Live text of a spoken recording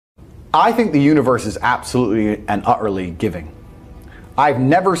I think the universe is absolutely and utterly giving. I've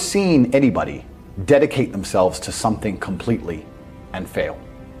never seen anybody dedicate themselves to something completely and fail.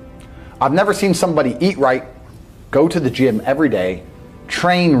 I've never seen somebody eat right, go to the gym every day,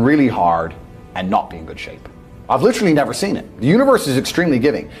 train really hard, and not be in good shape. I've literally never seen it. The universe is extremely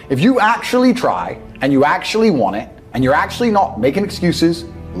giving. If you actually try, and you actually want it, and you're actually not making excuses,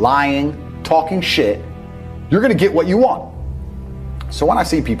 lying, talking shit, you're gonna get what you want. So when I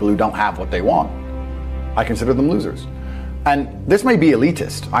see people who don't have what they want, I consider them losers. And this may be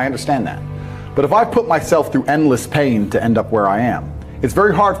elitist, I understand that. But if I put myself through endless pain to end up where I am, it's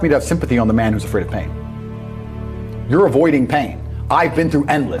very hard for me to have sympathy on the man who's afraid of pain. You're avoiding pain. I've been through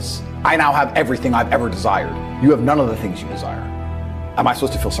endless. I now have everything I've ever desired. You have none of the things you desire. Am I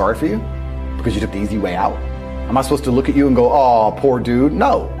supposed to feel sorry for you because you took the easy way out? Am I supposed to look at you and go, oh, poor dude?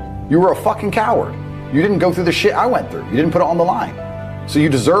 No, you were a fucking coward. You didn't go through the shit I went through. You didn't put it on the line. So you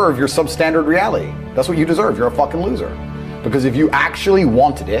deserve your substandard reality. That's what you deserve. You're a fucking loser. Because if you actually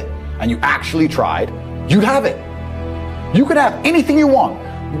wanted it and you actually tried, you'd have it. You could have anything you want.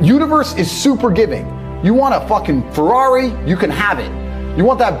 Universe is super giving. You want a fucking Ferrari, you can have it. You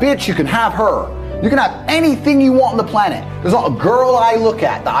want that bitch, you can have her. You can have anything you want on the planet. There's not a girl I look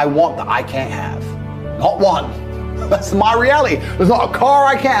at that I want that I can't have. Not one. That's my reality. There's not a car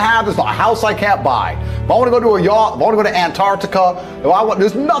I can't have. There's not a house I can't buy. If I want to go to a yacht, if I want to go to Antarctica,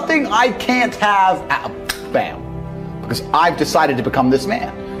 there's nothing I can't have. Bam. Because I've decided to become this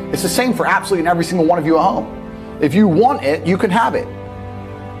man. It's the same for absolutely every single one of you at home. If you want it, you can have it.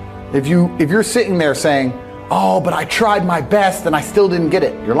 If you're sitting there saying, oh, but I tried my best and I still didn't get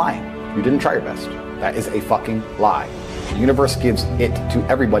it, you're lying. You didn't try your best. That is a fucking lie. The universe gives it to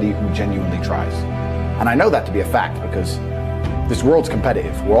everybody who genuinely tries. And I know that to be a fact because this world's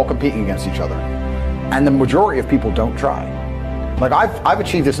competitive. We're all competing against each other. And the majority of people don't try. Like I've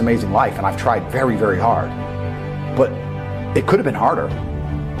achieved this amazing life and I've tried very, very hard. But it could have been harder.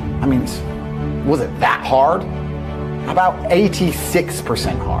 I mean, was it that hard? About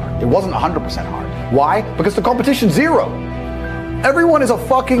 86% hard. It wasn't 100% hard. Why? Because the competition's zero. Everyone is a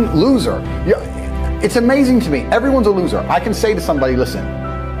fucking loser. It's amazing to me. Everyone's a loser. I can say to somebody, listen,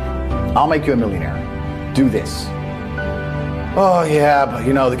 I'll make you a millionaire. Do this. Oh yeah,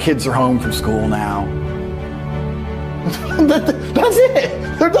 but the kids are home from school now. That's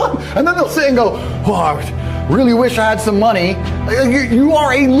it. They're done. And then they'll sit and go, oh, I really wish I had some money. You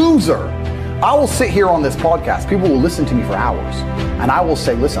are a loser. I will sit here on this podcast. People will listen to me for hours. And I will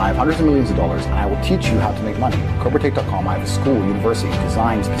say, listen, I have hundreds of millions of dollars and I will teach you how to make money. CobraTake.com, I have a school, university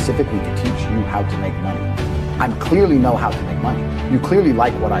designed specifically to teach you how to make money. I clearly know how to make money. You clearly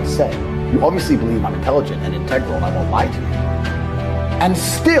like what I say. You obviously believe I'm intelligent and integral and I won't lie to you. And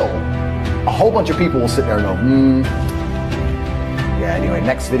still, a whole bunch of people will sit there and go, yeah, anyway,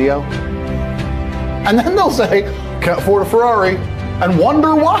 next video. And then they'll say, can't afford a Ferrari, and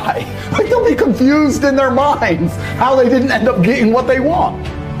wonder why. Like they'll be confused in their minds how they didn't end up getting what they want.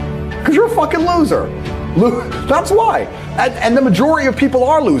 Because you're a fucking loser. That's why. And the majority of people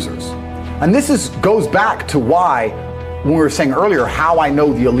are losers. And this goes back to why, when we were saying earlier, how I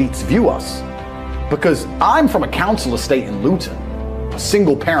know the elites view us. Because I'm from a council estate in Luton, a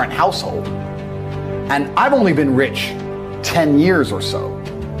single parent household. And I've only been rich 10 years or so.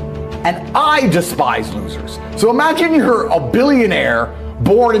 And I despise losers. So imagine you're a billionaire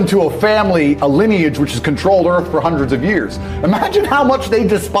born into a family, a lineage which has controlled Earth for hundreds of years. Imagine how much they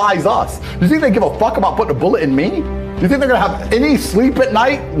despise us. Do you think they give a fuck about putting a bullet in me? Do you think they're gonna have any sleep at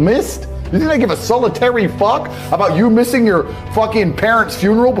night missed? Do you think they give a solitary fuck about you missing your fucking parents'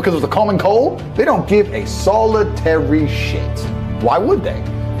 funeral because of the common cold? They don't give a solitary shit. Why would they?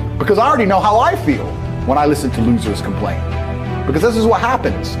 Because I already know how I feel when I listen to losers complain. Because this is what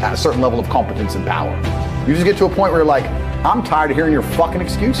happens at a certain level of competence and power. You just get to a point where you're like, I'm tired of hearing your fucking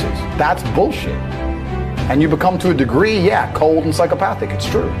excuses. That's bullshit. And you become, to a degree, yeah, cold and psychopathic. It's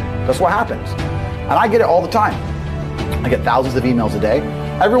true. That's what happens. And I get it all the time. I get thousands of emails a day.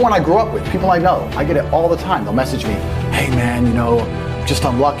 Everyone I grew up with, people I know, I get it all the time. They'll message me, hey man, just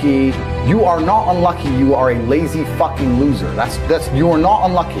unlucky. You are not unlucky. You are a lazy fucking loser. You are not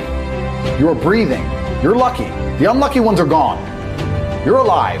unlucky. You are breathing. You're lucky. The unlucky ones are gone. You're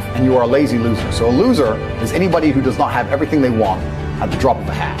alive and you are a lazy loser. So a loser is anybody who does not have everything they want at the drop of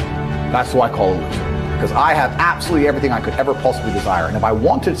a hat. That's who I call a loser. Because I have absolutely everything I could ever possibly desire. And if I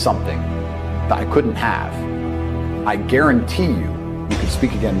wanted something that I couldn't have, I guarantee you could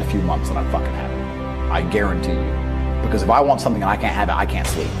speak again in a few months and I'd fucking have it. I guarantee you. Because if I want something and I can't have it, I can't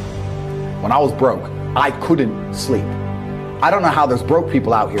sleep. When I was broke, I couldn't sleep. I don't know how there's broke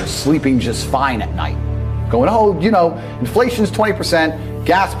people out here sleeping just fine at night. Going, oh, inflation's 20%,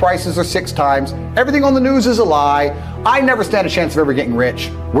 gas prices are 6 times, everything on the news is a lie, I never stand a chance of ever getting rich,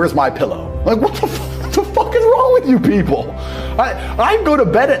 where's my pillow? Like, what the fuck is wrong with you people? I go to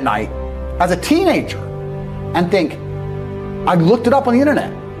bed at night as a teenager and think, I looked it up on the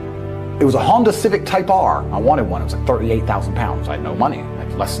internet. It was a Honda Civic Type R. I wanted one. It was like 38,000 pounds. I had no money. I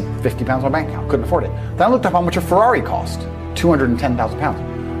had less than 50 pounds on my bank account. Couldn't afford it. Then I looked up how much a Ferrari cost. 210,000 pounds.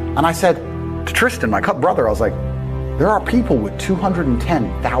 And I said to Tristan, my brother, I was like, there are people with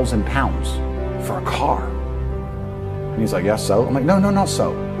 210,000 pounds for a car. And he's like, yes, so? I'm like, no,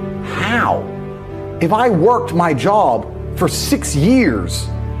 so. How? If I worked my job for 6 years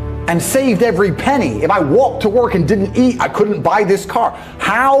and saved every penny, if I walked to work and didn't eat, I couldn't buy this car.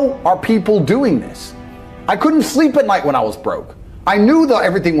 How are people doing this? I couldn't sleep at night when I was broke. I knew that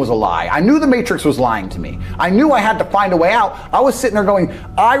everything was a lie. I knew the Matrix was lying to me. I knew I had to find a way out. I was sitting there going,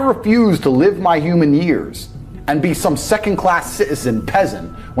 I refuse to live my human years and be some second-class citizen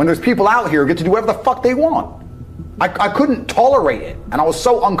peasant when there's people out here who get to do whatever the fuck they want. I couldn't tolerate it, and I was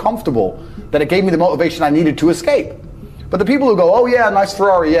so uncomfortable that it gave me the motivation I needed to escape. But the people who go, oh yeah, nice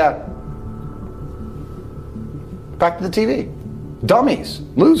Ferrari, yeah. Back to the TV. Dummies,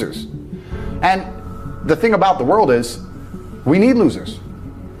 losers. And the thing about the world is, we need losers.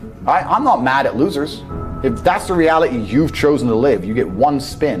 I'm not mad at losers. If that's the reality you've chosen to live, you get one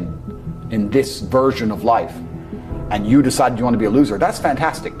spin in this version of life, and you decide you want to be a loser, that's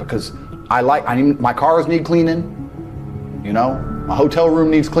fantastic, because my cars need cleaning, you know, my hotel room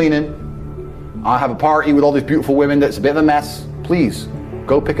needs cleaning, I have a party with all these beautiful women that's a bit of a mess. Please,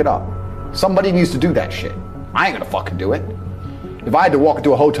 go pick it up. Somebody needs to do that shit. I ain't gonna fucking do it. If I had to walk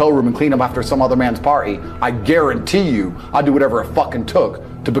into a hotel room and clean up after some other man's party, I guarantee you I'd do whatever it fucking took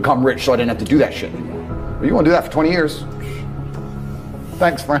to become rich so I didn't have to do that shit anymore. But you wanna do that for 20 years?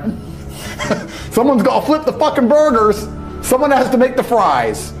 Thanks, friend. Someone's gotta flip the fucking burgers. Someone has to make the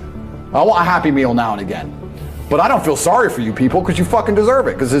fries. I want a Happy Meal now and again. But I don't feel sorry for you people, because you fucking deserve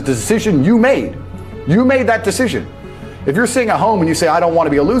it, because it's a decision you made. You made that decision. If you're sitting at home and you say, I don't want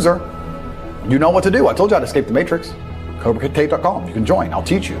to be a loser, you know what to do. I told you how to escape the Matrix. CobraTate.com. You can join. I'll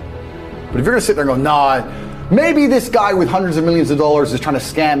teach you. But if you're going to sit there and go, nah, maybe this guy with hundreds of millions of dollars is trying to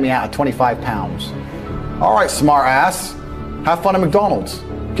scam me out of 25 pounds. All right, smart ass. Have fun at McDonald's.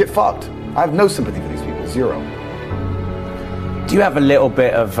 Get fucked. I have no sympathy for these people. Zero. Do you have a little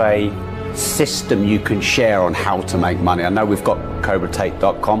bit of a system you can share on how to make money? I know we've got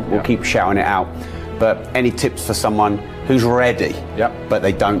CobraTate.com. We'll keep shouting it out. But any tips for someone who's ready, but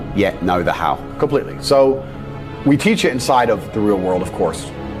they don't yet know the how? Completely. So we teach it inside of the real world, of course.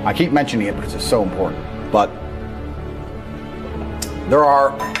 I keep mentioning it because it's so important. But there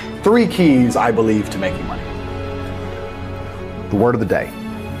are 3 keys, I believe, to making money. The word of the day.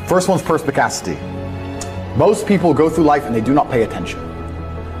 First one's perspicacity. Most people go through life and they do not pay attention.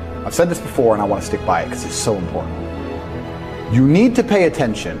 I've said this before and I want to stick by it because it's so important. You need to pay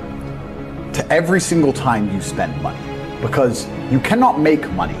attention to every single time you spend money, because you cannot make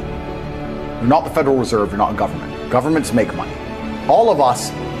money. You're not the Federal Reserve, you're not a government. Governments make money. All of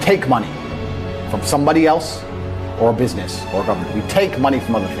us take money from somebody else or a business or a government. We take money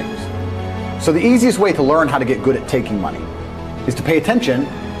from other things. So the easiest way to learn how to get good at taking money is to pay attention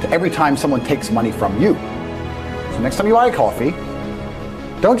to every time someone takes money from you. So next time you buy a coffee,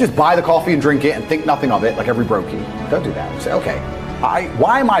 don't just buy the coffee and drink it and think nothing of it like every brokey. Don't do that. Say, okay,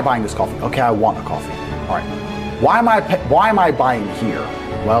 why am I buying this coffee? Okay, I want a coffee. All right. Why am I buying here?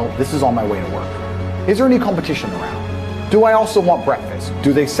 Well, this is on my way to work. Is there any competition around? Do I also want breakfast?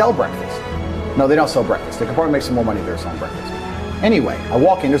 Do they sell breakfast? No, they don't sell breakfast. They could probably make some more money if they're selling breakfast. Anyway, I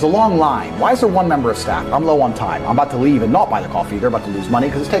walk in, there's a long line. Why is there one member of staff? I'm low on time. I'm about to leave and not buy the coffee. They're about to lose money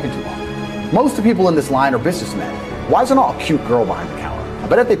because it's taking too long. Most of the people in this line are businessmen. Why is there not a cute girl behind the counter? I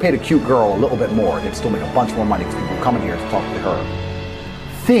bet if they paid a cute girl a little bit more, they'd still make a bunch more money because people come in here to talk to her.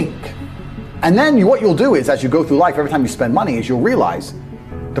 Think. And then what you'll do is, as you go through life, every time you spend money, is you'll realize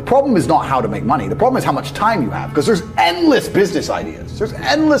the problem is not how to make money. The problem is how much time you have, because there's endless business ideas. There's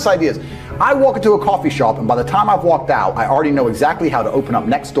endless ideas. I walk into a coffee shop, and by the time I've walked out, I already know exactly how to open up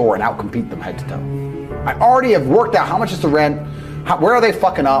next door and outcompete them head to toe. I already have worked out how much is the rent, where are they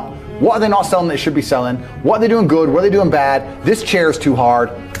fucking up, what are they not selling that they should be selling, what are they doing good, what are they doing bad, this chair is too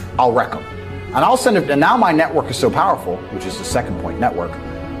hard, I'll wreck them. And I'll send it, and now my network is so powerful, which is the second point, network,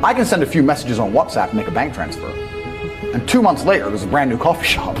 I can send a few messages on WhatsApp and make a bank transfer. And 2 months later, there's a brand new coffee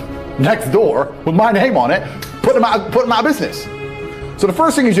shop next door with my name on it, put them out of business. So the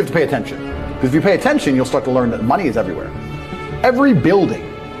first thing is you have to pay attention. Because if you pay attention, you'll start to learn that money is everywhere. Every building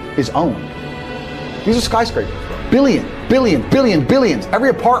is owned. These are skyscrapers. Billions. Every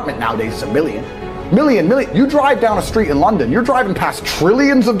apartment nowadays is $1 million. million. You drive down a street in London, you're driving past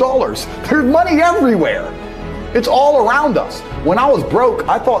trillions of dollars. There's money everywhere. It's all around us. When I was broke,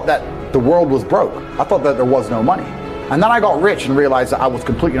 I thought that the world was broke. I thought that there was no money. And then I got rich and realized that I was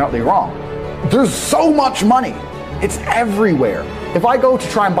completely and utterly wrong. There's so much money. It's everywhere. If I go to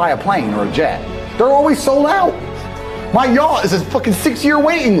try and buy a plane or a jet, they're always sold out. My yacht is a fucking 6-year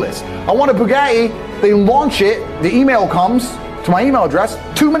waiting list. I want a Bugatti, they launch it, the email comes to my email address,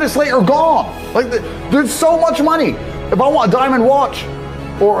 2 minutes later, gone. Like, there's so much money. If I want a diamond watch,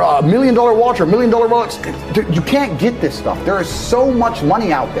 or a $1 million watch, or $1 million watch, you can't get this stuff. There is so much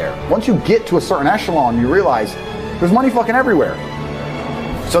money out there. Once you get to a certain echelon, you realize there's money fucking everywhere.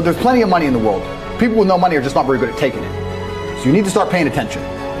 So there's plenty of money in the world. People with no money are just not very good at taking it. So you need to start paying attention.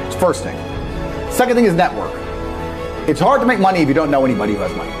 It's the first thing. Second thing is network. It's hard to make money if you don't know anybody who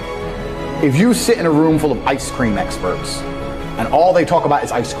has money. If you sit in a room full of ice cream experts and all they talk about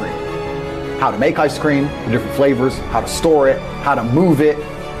is ice cream, how to make ice cream, the different flavors, how to store it, how to move it,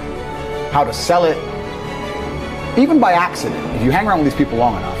 how to sell it, even by accident, if you hang around with these people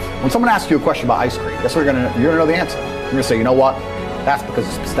long enough, when someone asks you a question about ice cream, guess what you're gonna know the answer. You're gonna say, you know what? That's because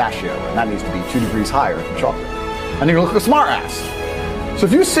it's pistachio, and that needs to be 2 degrees higher than chocolate. And you're gonna look like a smart ass. So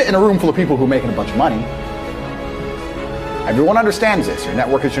if you sit in a room full of people who are making a bunch of money, everyone understands this. Your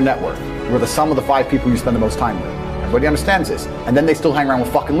network is your net worth. You're the sum of the 5 people you spend the most time with. Everybody understands this. And then they still hang around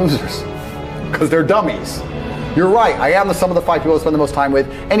with fucking losers. Because they're dummies. You're right, I am the sum of the 5 people I spend the most time with.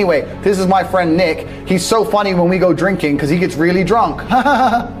 Anyway, this is my friend Nick. He's so funny when we go drinking because he gets really drunk.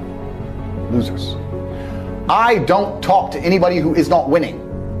 Losers. I don't talk to anybody who is not winning.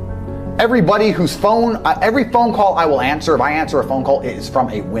 Everybody whose phone, every phone call I will answer, if I answer a phone call, it is from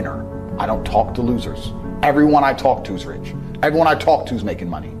a winner. I don't talk to losers. Everyone I talk to is rich. Everyone I talk to is making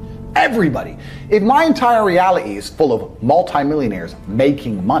money. Everybody. If my entire reality is full of multimillionaires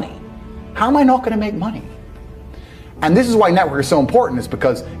making money, how am I not going to make money? And this is why network is so important, is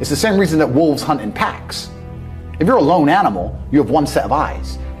because it's the same reason that wolves hunt in packs. If you're a lone animal, you have one set of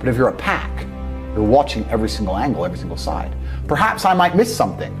eyes. But if you're a pack, you're watching every single angle, every single side. Perhaps I might miss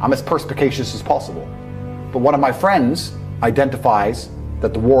something. I'm as perspicacious as possible. But one of my friends identifies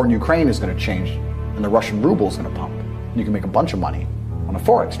that the war in Ukraine is going to change and the Russian ruble is going to pump. You can make a bunch of money on a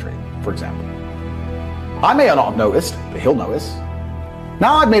Forex trade, for example. I may not have noticed, but he'll notice.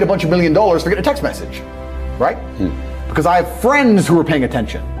 Now I've made a bunch of $1 million for getting a text message, right? Because I have friends who are paying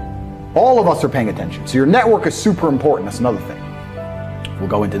attention. All of us are paying attention. So your network is super important. That's another thing. We'll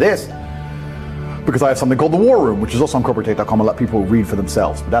go into this because I have something called the War Room, which is also on corporatate.com. I'll let people read for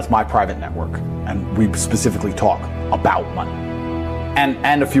themselves. But that's my private network. And we specifically talk about money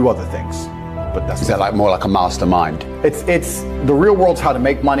and a few other things. But that's is that like more like a mastermind? It's the real world's how to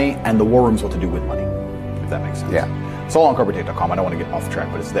make money, and the War Room's what to do with money, if that makes sense. Yeah. It's all on corporatate.com. I don't want to get off track,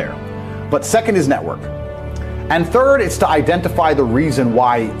 but it's there. But second is network. And third, it's to identify the reason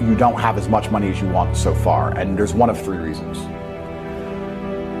why you don't have as much money as you want so far. And there's one of 3 reasons.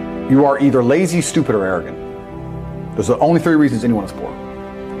 You are either lazy, stupid, or arrogant. Those are the only 3 reasons anyone is poor.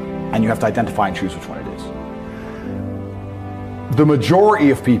 And you have to identify and choose which one it is. The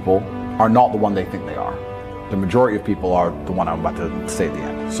majority of people are not the one they think they are. The majority of people are the one I'm about to say at the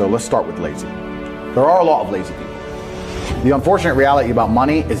end. So let's start with lazy. There are a lot of lazy people. The unfortunate reality about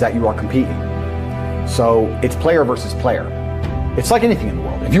money is that you are competing. So it's player versus player. It's like anything in the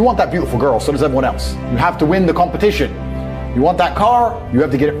world. If you want that beautiful girl, so does everyone else. You have to win the competition. You want that car, you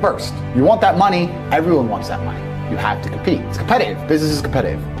have to get it first. You want that money, everyone wants that money. You have to compete. It's competitive. Business is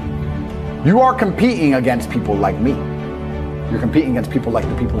competitive. You are competing against people like me. You're competing against people like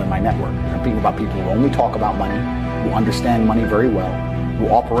the people in my network. You're competing about people who only talk about money, who understand money very well, who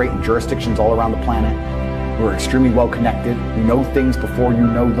operate in jurisdictions all around the planet, who are extremely well connected, who know things before you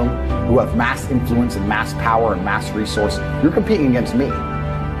know them, who have mass influence and mass power and mass resource. You're competing against me.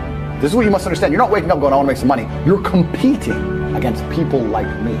 This is what you must understand. You're not waking up going, I want to make some money. You're competing against people like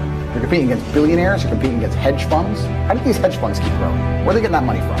me. You're competing against billionaires. You're competing against hedge funds. How do these hedge funds keep growing? Where are they getting that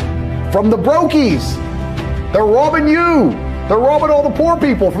money from? From the brokies. They're robbing you. They're robbing all the poor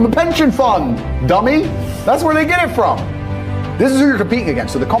people from the pension fund, dummy. That's where they get it from. This is who you're competing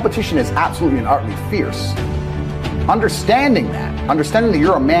against. So the competition is absolutely and utterly fierce. Understanding that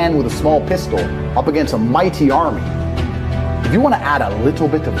you're a man with a small pistol up against a mighty army. If you want to add a little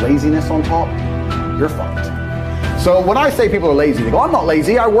bit of laziness on top, you're fucked. So when I say people are lazy, they go, I'm not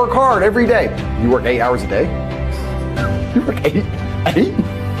lazy, I work hard every day. You work 8 hours a day? You work 8?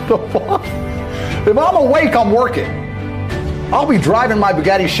 The fuck? If I'm awake, I'm working. I'll be driving my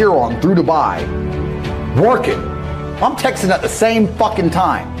Bugatti Chiron through Dubai, working. I'm texting at the same fucking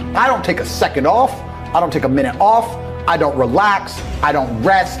time. I don't take a second off. I don't take a minute off. I don't relax. I don't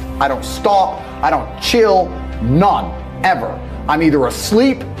rest. I don't stop. I don't chill, none, ever. I'm either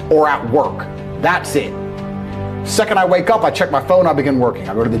asleep or at work. That's it. Second I wake up, I check my phone, I begin working.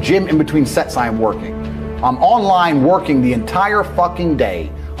 I go to the gym, in between sets I am working. I'm online working the entire fucking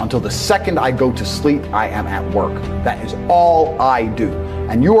day until the second I go to sleep, I am at work. That is all I do.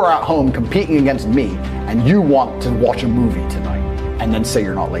 And you are at home competing against me, and you want to watch a movie tonight and then say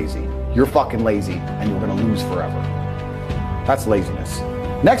you're not lazy. You're fucking lazy and you're gonna lose forever. That's laziness.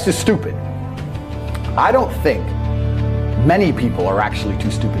 Next is stupid. I don't think many people are actually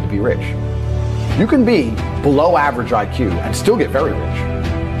too stupid to be rich. You can be below average IQ and still get very rich.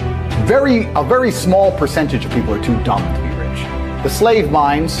 A very small percentage of people are too dumb to be rich. The slave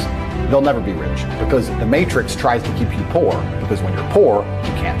minds, they'll never be rich because the matrix tries to keep you poor, because when you're poor,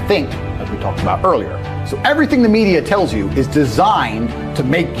 you can't think, as we talked about earlier. So everything the media tells you is designed to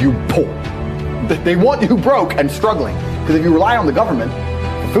make you poor. They want you broke and struggling, because if you rely on the government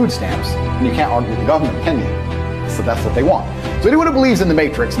for food stamps, then you can't argue with the government, can you? So that's what they want. So anyone who believes in the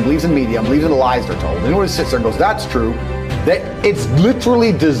matrix and believes in media and believes in the lies they're told, anyone who sits there and goes, that's true, that it's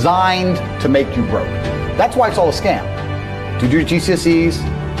literally designed to make you broke. That's why it's all a scam. Do your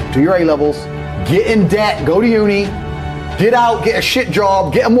GCSEs, do your A-levels, get in debt, go to uni, get out, get a shit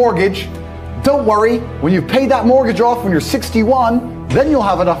job, get a mortgage. Don't worry, when you've paid that mortgage off when you're 61, then you'll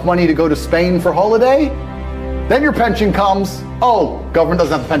have enough money to go to Spain for holiday. Then your pension comes. Oh, government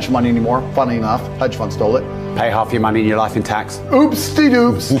doesn't have the pension money anymore, funny enough, hedge fund stole it. Pay half your money in your life in tax.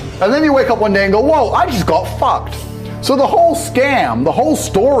 Oopsie-doops. And then you wake up one day and go, whoa, I just got fucked. So the whole scam, the whole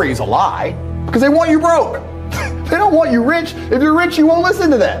story is a lie because they want you broke. They don't want you rich. If you're rich, you won't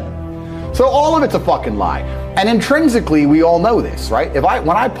listen to them. So all of it's a fucking lie. And intrinsically, we all know this, right?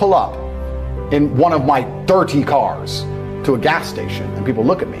 When I pull up in one of my 30 cars to a gas station and people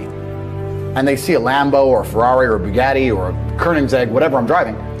look at me and they see a Lambo or a Ferrari or a Bugatti or a Koenigsegg, whatever I'm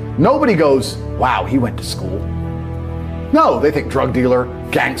driving, nobody goes, wow, he went to school. No, they think drug dealer,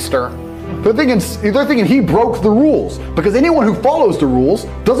 gangster. They're thinking he broke the rules, because anyone who follows the rules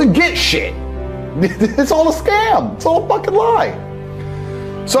doesn't get shit. It's all a scam. It's all a fucking lie.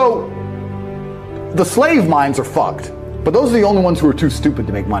 So the slave minds are fucked, but those are the only ones who are too stupid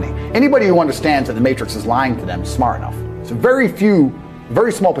to make money. Anybody who understands that the matrix is lying to them is smart enough. So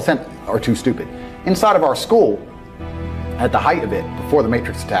very small percent are too stupid. Inside of our school, at the height of it, before the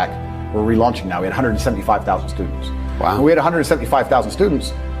matrix attack, we're relaunching now, we had 175,000 students. Wow. When we had 175,000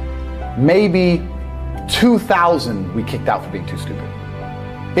 students, maybe 2,000 we kicked out for being too stupid.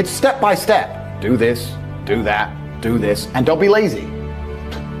 It's step by step. Do this, do that, do this, and don't be lazy.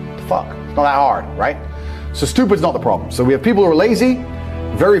 The fuck? It's not that hard, right? So stupid's not the problem. So we have people who are lazy,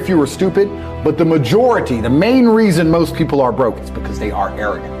 very few are stupid, but the majority, the main reason most people are broke is because they are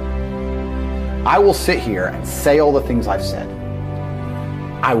arrogant. I will sit here and say all the things I've said.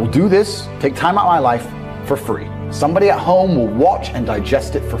 I will do this, take time out of my life for free. Somebody at home will watch and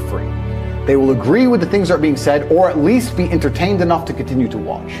digest it for free. They will agree with the things that are being said, or at least be entertained enough to continue to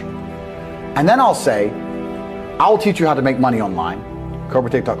watch. And then I'll say, I'll teach you how to make money online.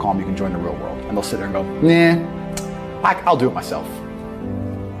 CobraTake.com, you can join the real world. And they'll sit there and go, nah, I'll do it myself.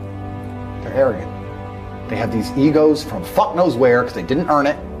 They're arrogant. They have these egos from fuck knows where because they didn't earn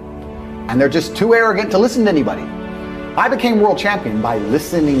it. And they're just too arrogant to listen to anybody. I became world champion by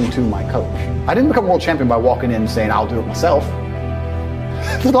listening to my coach. I didn't become world champion by walking in and saying, I'll do it myself.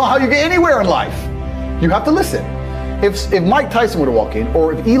 That's not how you get anywhere in life. You have to listen. If Mike Tyson were to walk in,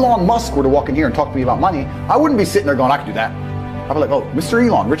 or if Elon Musk were to walk in here and talk to me about money, I wouldn't be sitting there going, I can do that. I'd be like, oh, Mr.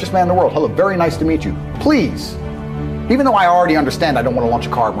 Elon, richest man in the world. Hello, very nice to meet you. Please, even though I already understand I don't want to launch a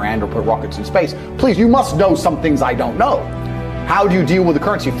car brand or put rockets in space, please, you must know some things I don't know. How do you deal with the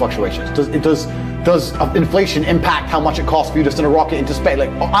currency fluctuations? Does inflation impact how much it costs for you to send a rocket into space? Like,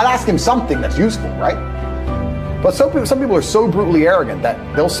 I'd ask him something that's useful, right? But some people are so brutally arrogant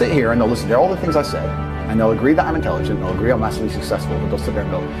that they'll sit here and they'll listen to all the things I say, and they'll agree that I'm intelligent, they'll agree I'm massively successful, but they'll sit there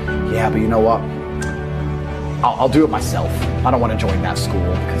and go, yeah, but you know what? I'll do it myself. I don't want to join that school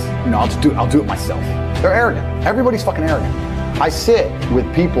because, I'll do it myself. They're arrogant. Everybody's fucking arrogant. I sit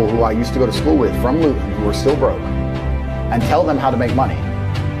with people who I used to go to school with from Luton who are still broke and tell them how to make money.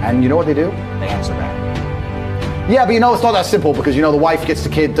 And you know what they do? They answer back. Yeah, but it's not that simple because, the wife gets the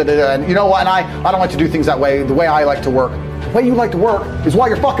kid, and you know what, and I don't like to do things that way, the way I like to work. The way you like to work is why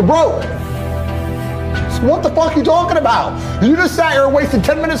you're fucking broke. So what the fuck are you talking about? You just sat here and wasted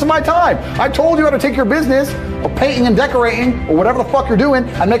 10 minutes of my time. I told you how to take your business of painting and decorating or whatever the fuck you're doing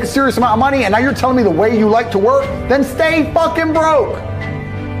and make a serious amount of money, and now you're telling me the way you like to work? Then stay fucking broke.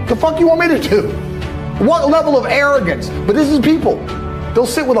 The fuck you want me to do? What level of arrogance? But this is people. They'll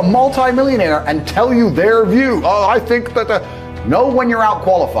sit with a multi-millionaire and tell you their view. Oh, I think that know when you're out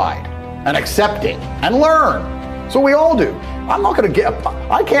qualified. and accept it and learn. So we all do. I'm not going to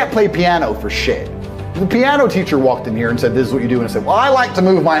I can't play piano for shit. The piano teacher walked in here and said, this is what you do. And I said, well, I like to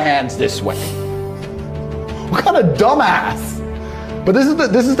move my hands this way. What kind of dumbass? But this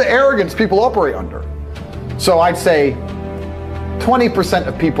is the arrogance people operate under. So I'd say 20%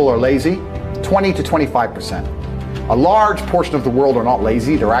 of people are lazy, 20 to 25%. A large portion of the world are not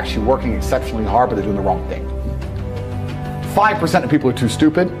lazy. They're actually working exceptionally hard, but they're doing the wrong thing. 5% of people are too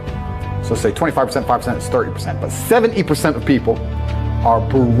stupid. So say 25%, 5% is 30%. But 70% of people are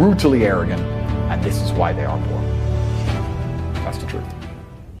brutally arrogant, and this is why they are poor. That's the truth.